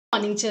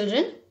Morning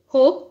children,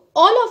 hope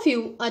all of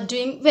you are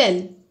doing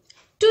well.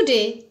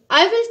 Today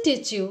I will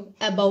teach you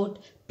about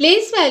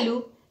place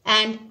value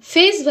and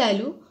face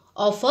value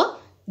of a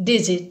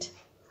digit.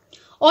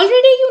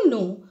 Already you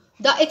know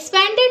the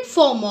expanded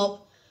form of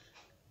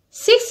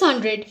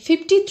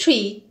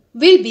 653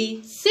 will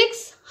be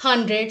 6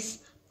 hundreds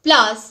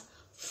plus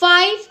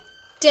 5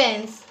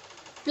 tens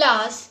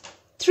plus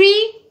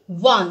 3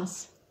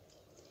 ones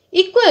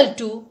equal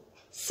to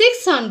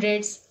 6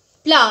 hundreds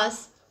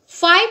plus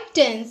 5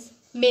 tens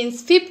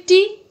means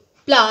 50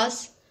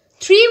 plus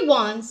 3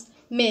 ones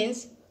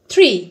means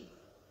 3.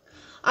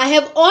 I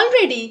have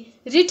already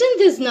written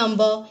this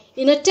number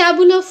in a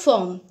tabular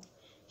form.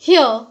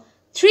 Here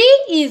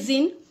 3 is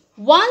in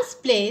ones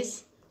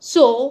place,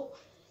 so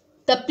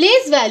the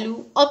place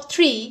value of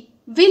 3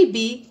 will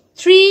be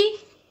 3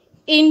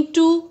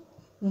 into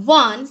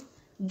 1,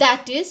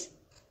 that is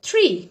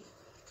 3.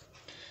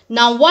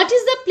 Now what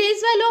is the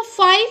place value of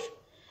 5?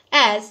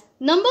 As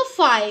number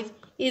 5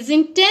 is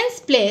in tens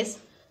place,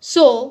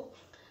 so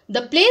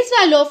the place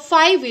value of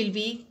 5 will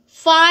be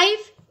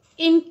 5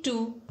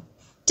 into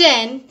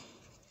 10,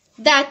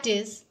 that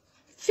is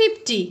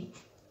 50.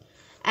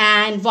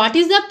 And what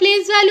is the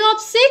place value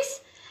of 6?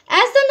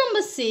 As the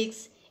number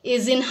 6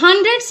 is in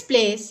hundreds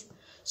place,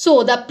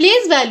 so the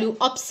place value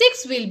of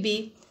 6 will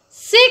be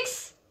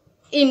 6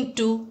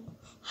 into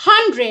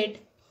 100,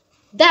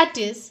 that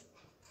is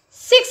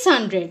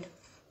 600.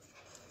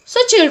 So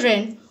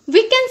children,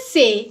 we can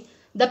say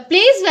the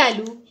place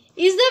value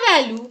is the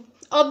value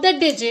of the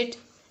digit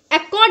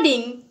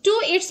according to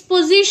its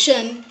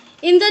position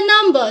in the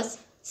numbers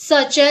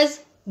such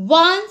as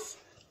ones,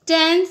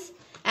 tens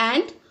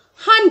and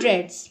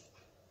hundreds.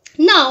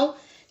 Now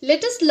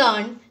let us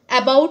learn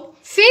about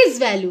face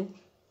value.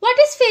 What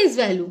is face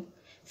value?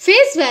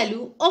 Face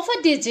value of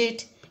a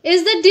digit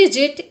is the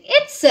digit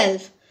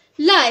itself.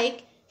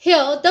 Like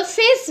here the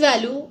face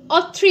value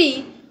of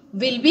 3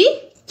 will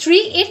be 3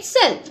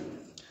 itself.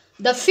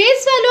 The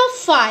face value of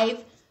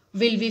 5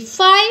 will be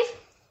 5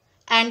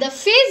 and the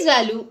face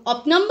value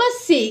of number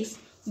 6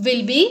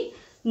 will be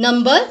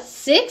number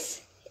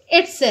 6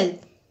 itself.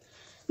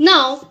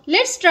 Now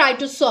let's try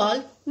to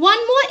solve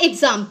one more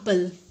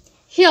example.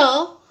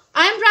 Here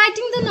I am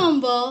writing the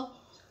number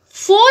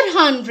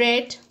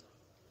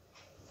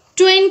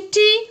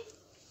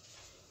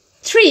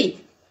 423.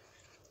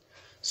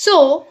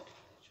 So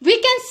we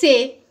can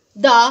say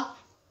the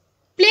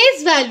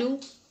place value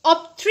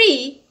of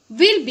 3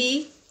 will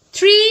be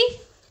 3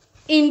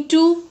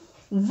 into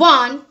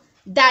 1,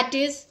 that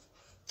is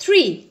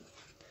 3.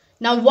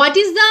 Now what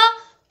is the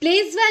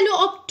place value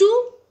of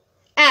 2?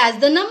 As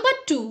the number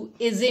 2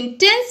 is in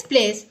tens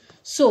place,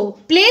 so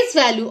place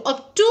value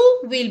of 2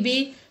 will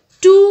be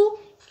 2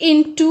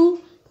 into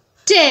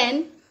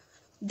 10,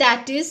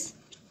 that is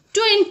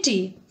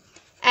 20.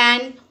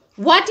 And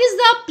what is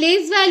the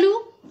place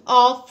value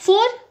of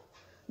 4?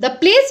 The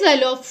place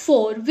value of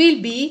 4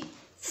 will be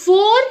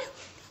 4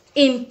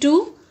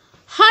 into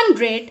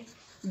 100,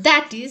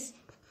 that is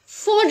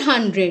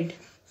 400.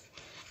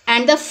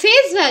 And the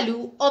face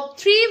value of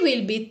 3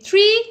 will be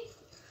 3.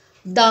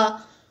 The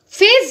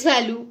face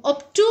value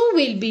of 2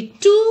 will be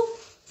 2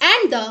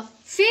 and the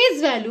face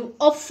value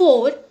of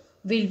 4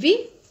 will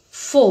be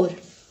 4.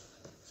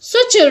 So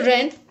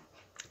children,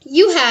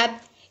 you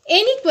have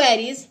any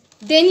queries,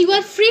 then you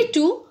are free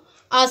to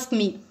ask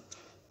me.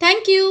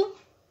 Thank you.